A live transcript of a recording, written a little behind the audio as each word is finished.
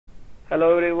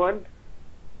Hello everyone,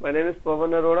 my name is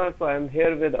Pawan Arora. So I am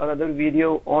here with another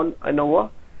video on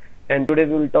ANOVA, and today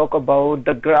we will talk about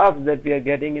the graphs that we are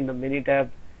getting in the Minitab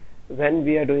when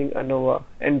we are doing ANOVA,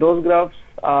 and those graphs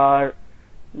are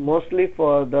mostly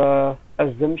for the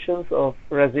assumptions of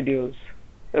residuals.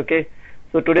 Okay,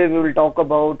 so today we will talk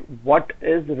about what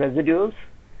is residuals,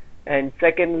 and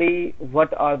secondly,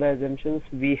 what are the assumptions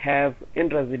we have in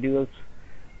residuals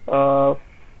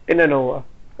in ANOVA.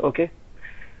 Okay,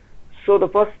 so the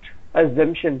first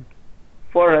assumption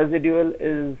for residual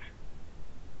is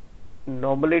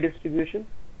normally distribution.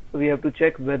 So we have to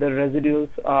check whether residuals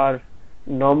are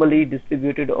normally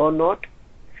distributed or not.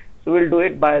 So we'll do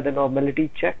it by the normality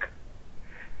check.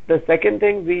 The second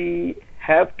thing we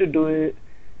have to do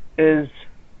is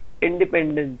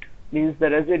independent, means the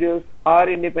residuals are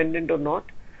independent or not.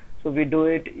 So we do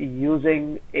it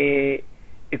using a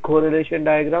correlation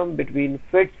diagram between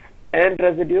fits and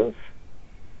residuals.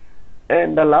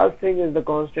 And the last thing is the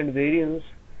constant variance.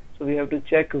 So we have to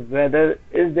check whether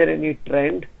is there any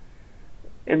trend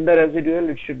in the residual.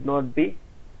 It should not be.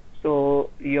 So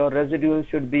your residual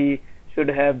should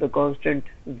have the constant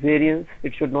variance.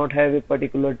 It should not have a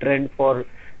particular trend for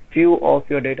few of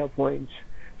your data points.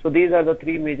 So these are the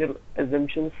three major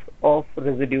assumptions of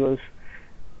residuals.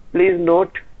 Please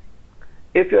note,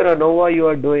 if your ANOVA you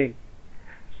are doing,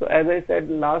 so as I said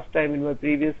last time in my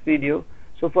previous video,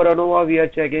 so for ANOVA we are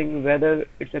checking whether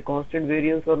it's a constant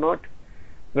variance or not,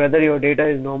 whether your data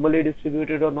is normally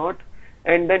distributed or not,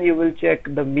 and then you will check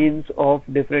the means of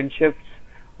different shifts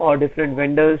or different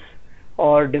vendors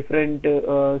or different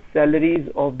salaries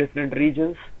of different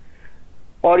regions,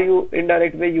 or you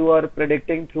indirect way you are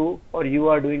predicting through, or you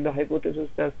are doing the hypothesis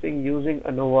testing using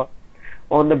ANOVA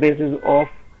on the basis of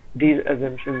these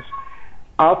assumptions.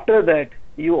 After that,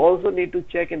 you also need to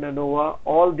check in ANOVA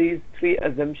all these three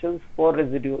assumptions for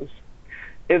residuals.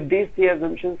 If these three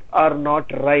assumptions are not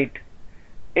right,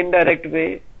 indirect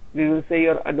way we will say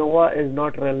your ANOVA is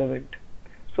not relevant.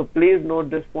 So please note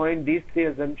this point, these three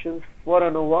assumptions for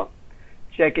ANOVA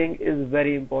checking is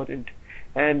very important.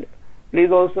 And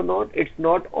please also note, it's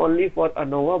not only for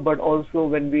ANOVA but also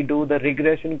when we do the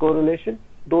regression correlation.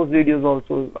 Those videos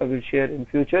also I will share in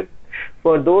future.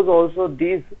 For those also,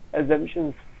 these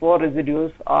assumptions for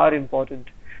residuals are important.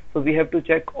 So we have to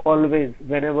check always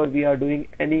whenever we are doing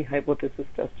any hypothesis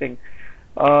testing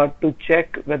to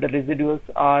check whether residuals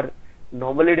are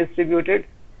normally distributed,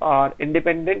 are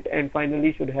independent, and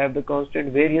finally should have the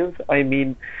constant variance. I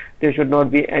mean, there should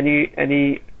not be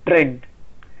any trend.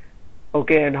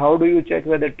 Okay, and how do you check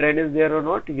whether trend is there or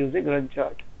not? Using run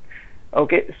chart.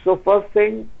 Okay, so first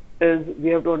thing is we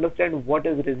have to understand what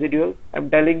is residual. I'm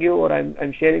telling you, or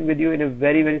I'm sharing with you in a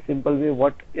very simple way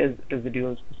what is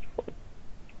residuals. First of all,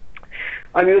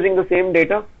 I'm using the same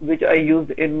data which I used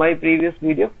in my previous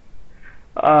video,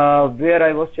 where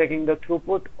I was checking the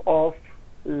throughput of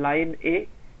line A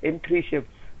in 3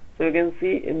 shifts. So you can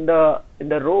see in the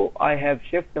row I have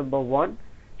shift number 1,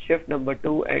 shift number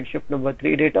 2, and shift number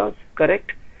 3 data,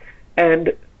 correct?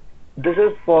 And this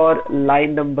is for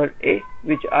line number A,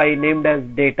 which I named as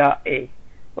data A.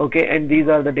 Okay, and these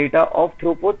are the data of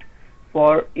throughput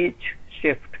for each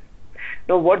shift.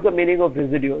 Now what's the meaning of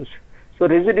residuals? So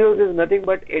residuals is nothing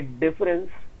but a difference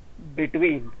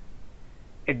between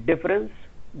the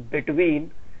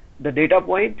data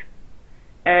point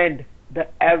and the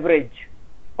average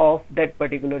of that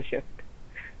particular shift.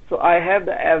 So I have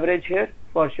the average here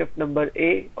for shift number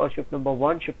A, or shift number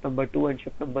 1, shift number 2, and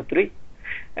shift number 3.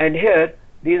 And here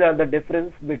these are the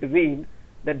difference between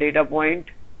the data point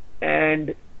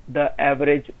and the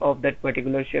average of that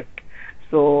particular shift.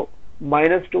 So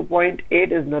minus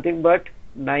 2.8 is nothing but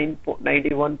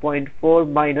 91.4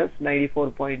 minus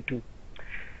 94.2.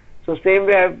 So same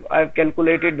way I've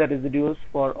calculated the residuals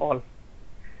for all.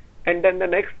 And then the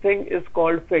next thing is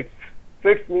called fits.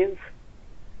 Fits means,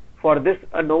 for this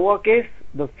ANOVA case,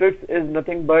 the fits is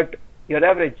nothing but your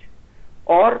average,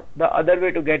 or the other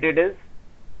way to get it is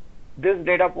this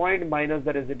data point minus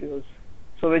the residuals,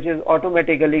 so which is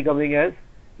automatically coming as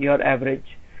your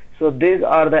average. So these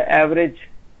are the average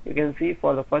you can see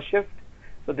for the first shift.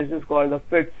 So this is called the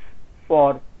fits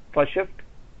for first shift.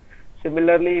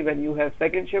 Similarly, when you have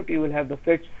second shift, you will have the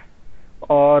fits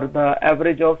or the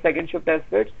average of second shift as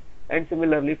fits, and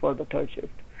similarly for the third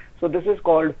shift. So this is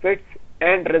called fits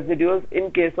and residuals in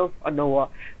case of ANOVA.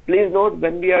 Please note,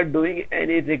 when we are doing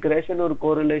any regression or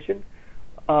correlation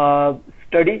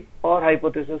study or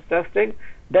hypothesis testing,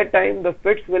 that time the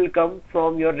fits will come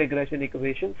from your regression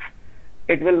equations.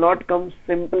 It will not come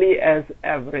simply as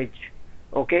average.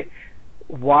 Okay,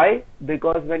 why?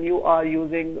 Because when you are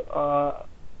using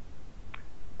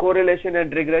correlation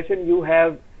and regression, you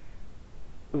have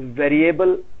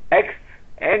variable X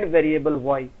and variable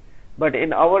Y. But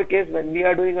in our case, when we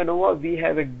are doing ANOVA, we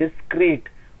have a discrete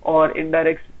or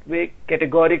indirect way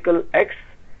categorical X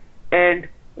and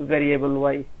variable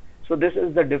Y. So this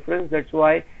is the difference. That's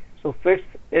why so fits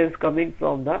is coming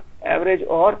from the average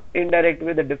or indirect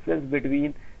way, the difference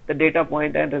between the data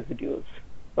point and residuals.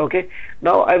 Okay,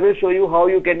 now I will show you how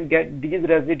you can get these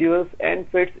residuals and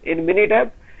fits in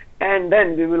Minitab, and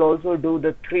then we will also do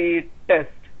the 3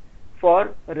 tests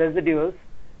for residuals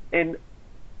in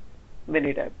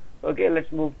Minitab. Okay,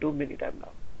 let's move to Minitab now.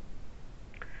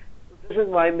 So this is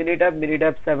my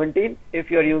Minitab 17. If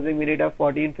you are using Minitab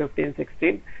 14, 15,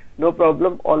 16, no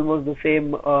problem, almost the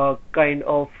same kind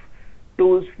of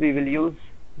tools we will use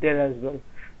there as well.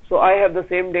 So I have the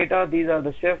same data. These are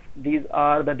the shift. These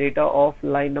are the data of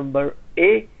line number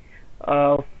A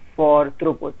for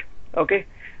throughput. Okay.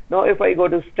 Now if I go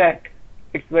to stat,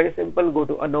 it's very simple. Go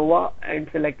to ANOVA and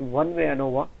select one-way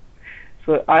ANOVA.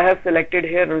 So I have selected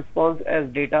here response as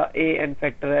data A and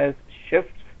factor as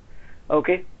shifts.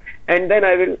 Okay. And then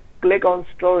I will click on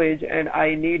storage, and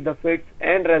I need the fits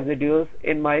and residuals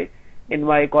in my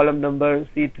column number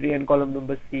C3 and column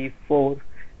number C4,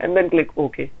 and then click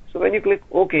OK. So when you click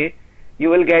OK, you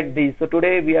will get these. So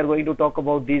today we are going to talk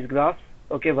about these graphs,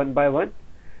 okay, one by one.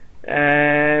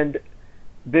 And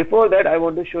before that, I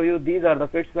want to show you these are the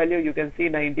fits value. You can see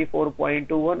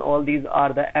 94.21. All these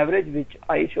are the average which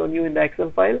I shown you in the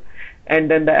Excel file, and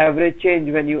then the average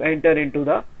change when you enter into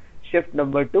the shift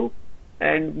number 2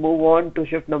 and move on to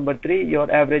shift number 3,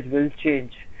 your average will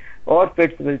change or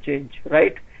fits will change,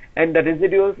 right? And the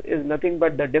residuals is nothing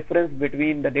but the difference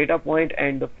between the data point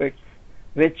and the fits,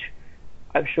 which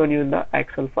I've shown you in the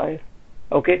Excel file.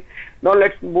 Okay, now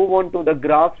let's move on to the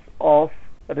graphs of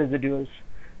residuals,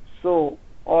 so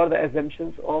or the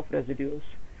assumptions of residuals.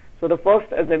 So the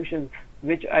first assumption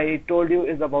which I told you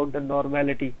is about the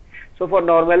normality. So for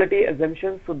normality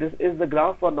assumptions, so this is the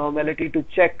graph for normality to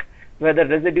check whether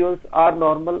residuals are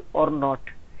normal or not,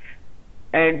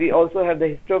 and we also have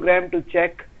the histogram to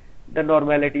check the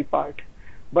normality part.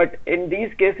 But in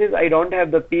these cases I don't have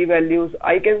the p-values.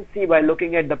 I can see by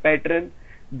looking at the pattern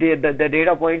the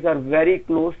data points are very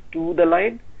close to the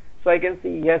line, so I can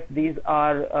see yes, these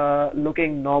are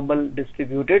looking normal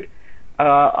distributed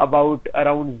about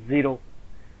around 0,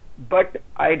 but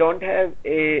I don't have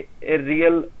a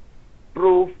real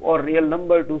proof or real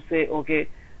number to say okay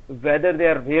whether they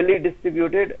are really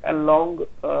distributed along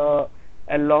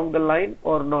the line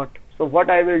or not. So what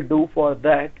I will do for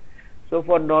that, so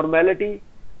for normality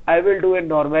I will do a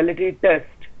normality test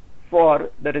for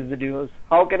the residuals.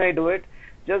 How can I do it?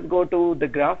 Just go to the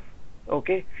graph,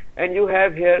 okay, and you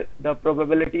have here the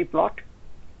probability plot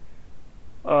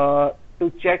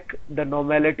to check the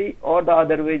normality, or the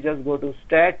other way, just go to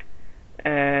stat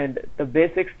and the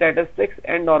basic statistics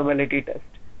and normality test.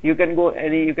 You can go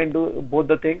you can do both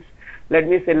the things. Let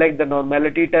me select the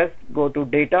normality test, go to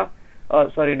data,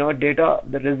 sorry, not data,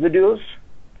 the residuals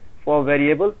for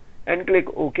variable, and click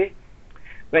OK.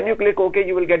 When you click OK,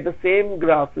 you will get the same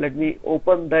graph. Let me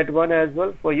open that one as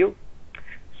well for you.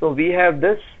 So we have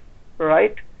this,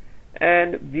 right,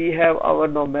 and we have our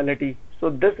normality.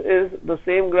 So this is the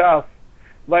same graph,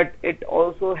 but it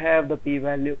also have the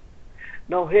p-value.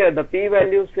 Now here the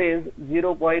p-value says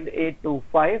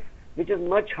 0.825, which is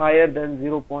much higher than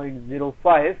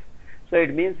 0.05. So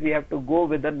it means we have to go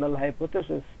with the null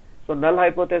hypothesis. So null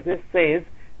hypothesis says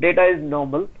data is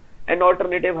normal, and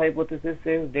alternative hypothesis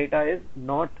says data is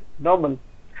not normal.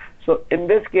 So in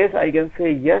this case I can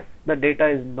say yes, the data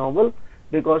is normal,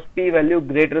 because p-value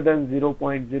greater than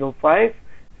 0.05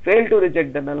 failed to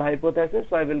reject the null hypothesis.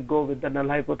 So I will go with the null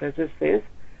hypothesis says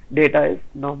data is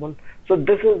normal. So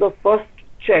this is the first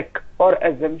check or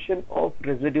assumption of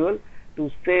residual to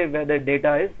say whether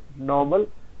data is normal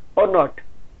or not.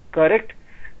 Correct?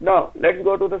 Now let's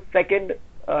go to the second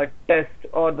test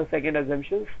or the second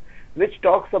assumptions, which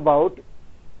talks about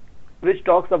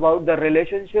the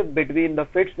relationship between the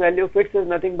fits value. Fits is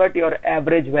nothing but your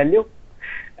average value,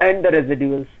 and the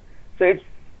residuals. So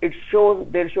it shows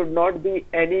there should not be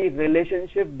any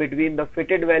relationship between the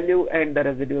fitted value and the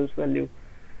residuals value.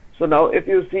 So now if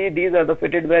you see, these are the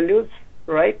fitted values,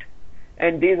 right,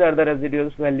 and these are the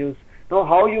residuals values. Now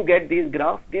how you get these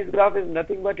graphs? This graph is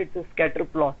nothing but it's a scatter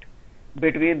plot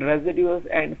between residuals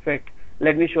and fit.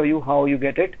 Let me show you how you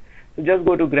get it. So just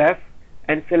go to graph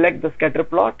and select the scatter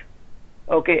plot.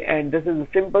 Okay, and this is a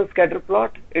simple scatter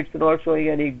plot. It's not showing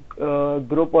any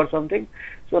group or something.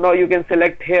 So now you can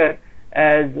select here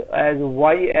as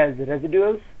Y as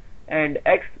residuals and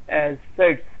X as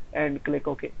fits, and click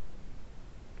OK.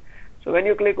 So when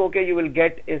you click OK, you will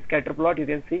get a scatter plot. You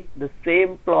can see the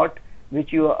same plot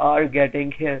which you are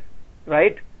getting here,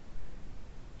 right?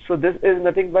 So this is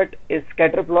nothing but a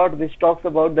scatter plot which talks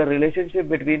about the relationship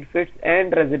between fits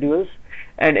and residuals,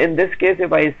 and in this case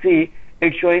if I see,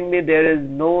 it's showing me there is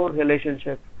no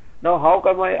relationship. Now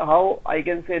how I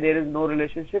can say there is no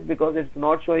relationship? Because it's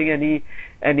not showing any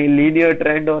linear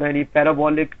trend or any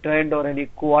parabolic trend or any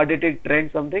quadratic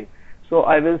trend something, so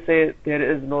I will say there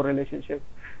is no relationship.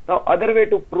 Now other way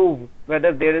to prove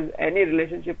whether there is any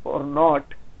relationship or not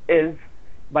is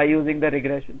by using the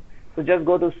regression. So just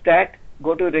go to stat,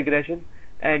 go to regression,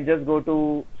 and just go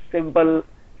to simple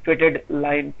fitted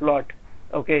line plot,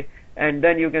 okay, and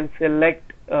then you can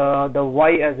select the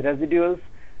Y as residuals,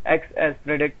 X as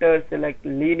predictor, select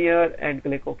linear and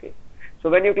click OK. So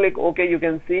when you click OK, you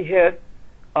can see here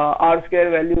R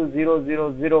square value 0,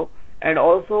 0, 0, and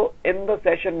also in the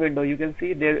session window you can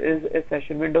see there is a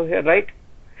session window here, right?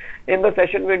 In the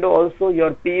session window also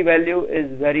your P value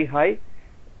is very high,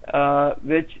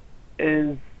 which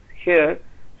is here.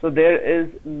 So there is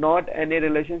not any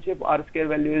relationship. R square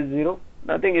value is 0,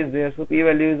 nothing is there. So P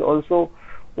value is also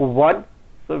 1,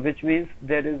 so which means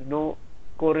there is no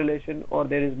correlation or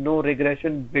there is no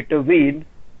regression between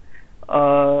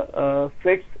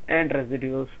fits and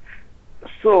residuals.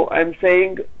 So I'm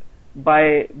saying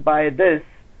by this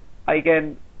I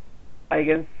can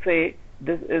say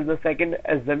this is the second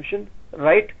assumption,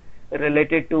 right,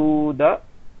 related to the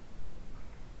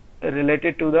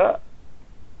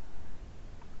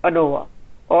ANOVA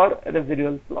or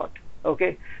residual plot.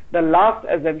 Okay, the last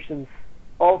assumptions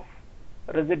of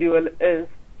residual is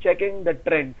checking the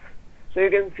trends. So you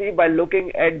can see by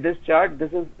looking at this chart,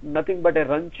 this is nothing but a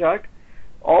run chart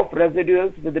of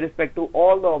residuals with respect to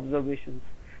all the observations.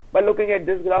 By looking at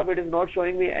this graph, it is not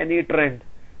showing me any trend,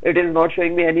 it is not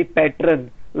showing me any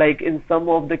pattern, like in some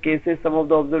of the cases, some of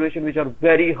the observations which are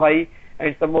very high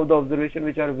and some of the observations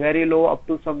which are very low up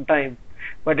to some time,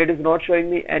 but it is not showing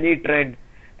me any trend.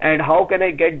 And how can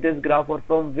I get this graph, or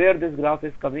from where this graph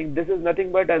is coming? This is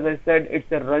nothing but, as I said, it's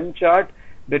a run chart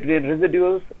between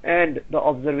residuals and the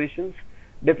observations,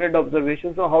 different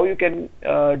observations. So how you can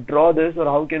draw this, or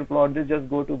how you can plot this? Just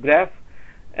go to graph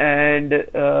and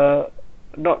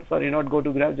not go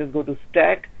to graph, just go to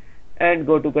stat and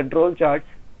go to control charts,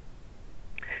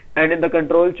 and in the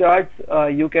control charts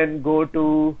you can go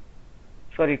to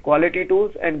quality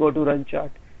tools and go to run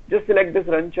chart. Just select this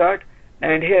run chart,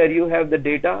 and here you have the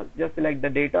data. Just select the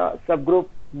data subgroup.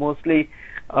 Mostly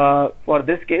for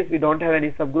this case we don't have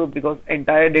any subgroup because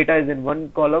entire data is in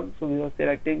one column, so we are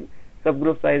selecting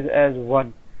subgroup size as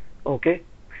 1. Okay,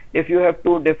 if you have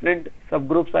two different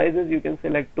subgroup sizes, you can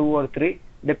select 2 or 3,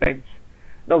 depends.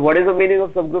 Now what is the meaning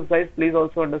of subgroup size? Please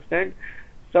also understand,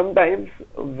 sometimes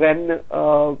when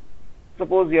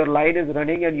suppose your line is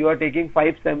running and you are taking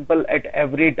 5 samples at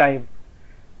every time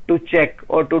to check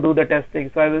or to do the testing,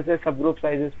 so I will say subgroup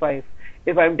size is 5.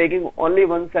 If I am taking only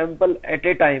 1 sample at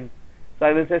a time, so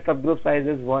I will say subgroup size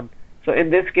is 1. So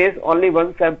in this case only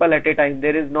 1 sample at a time,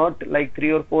 there is not like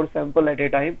 3 or 4 samples at a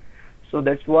time, so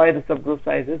that's why the subgroup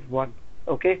size is 1.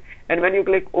 Okay, and when you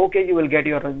click OK, you will get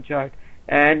your run chart,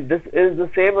 and this is the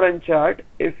same run chart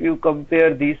if you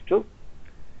compare these two.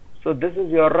 So this is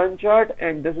your run chart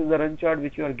and this is the run chart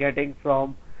which you are getting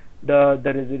from the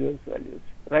residual values,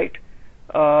 right?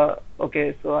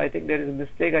 Okay, so I think there is a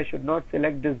mistake. I should not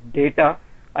select this data,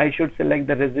 I should select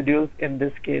the residuals in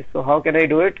this case. So how can I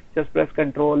do it? Just press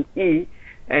Ctrl E,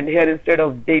 and here instead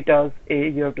of data's A,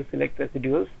 you have to select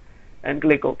residuals and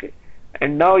click OK.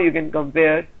 And now you can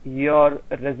compare your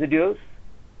residuals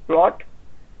plot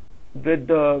with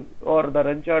the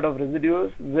run chart of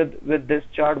residuals with this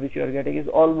chart which you are getting. Is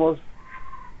almost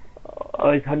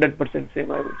is 100%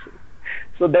 same, I would say.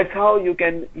 So that's how you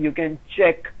can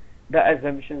check the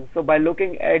assumptions. So by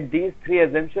looking at these 3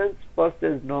 assumptions, first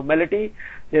is normality,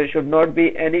 there should not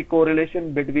be any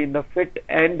correlation between the fit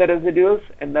and the residuals,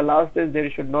 and the last is there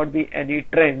should not be any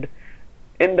trend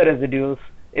in the residuals.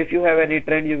 If you have any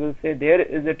trend, you will say there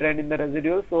is a trend in the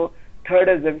residuals. So third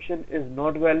assumption is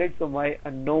not valid, so my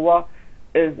ANOVA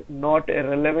is not a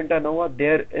relevant ANOVA,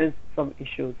 there is some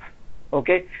issues.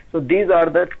 Okay, so these are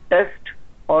the test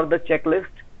or the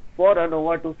checklist for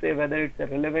ANOVA to say whether it's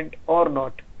relevant or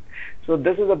not. So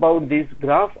this is about this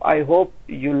graph. I hope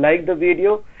you like the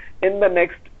video. In the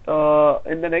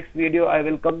next video I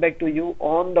will come back to you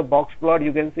on the box plot.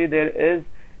 You can see there is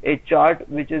a chart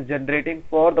which is generating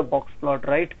for the box plot,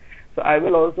 right? So I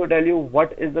will also tell you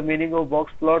what is the meaning of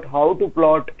box plot, how to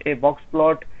plot a box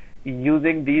plot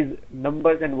using these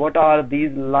numbers, and what are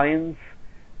these lines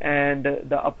and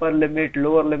the upper limit,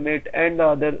 lower limit, and the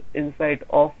other insight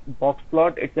of box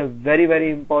plot. It's a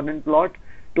very important plot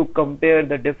to compare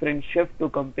the different shift, to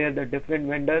compare the different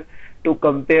vendor, to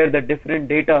compare the different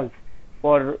data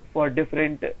for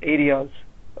different areas.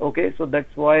 Okay, so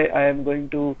that's why I am going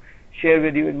to share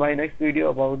with you in my next video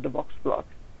about the box plot.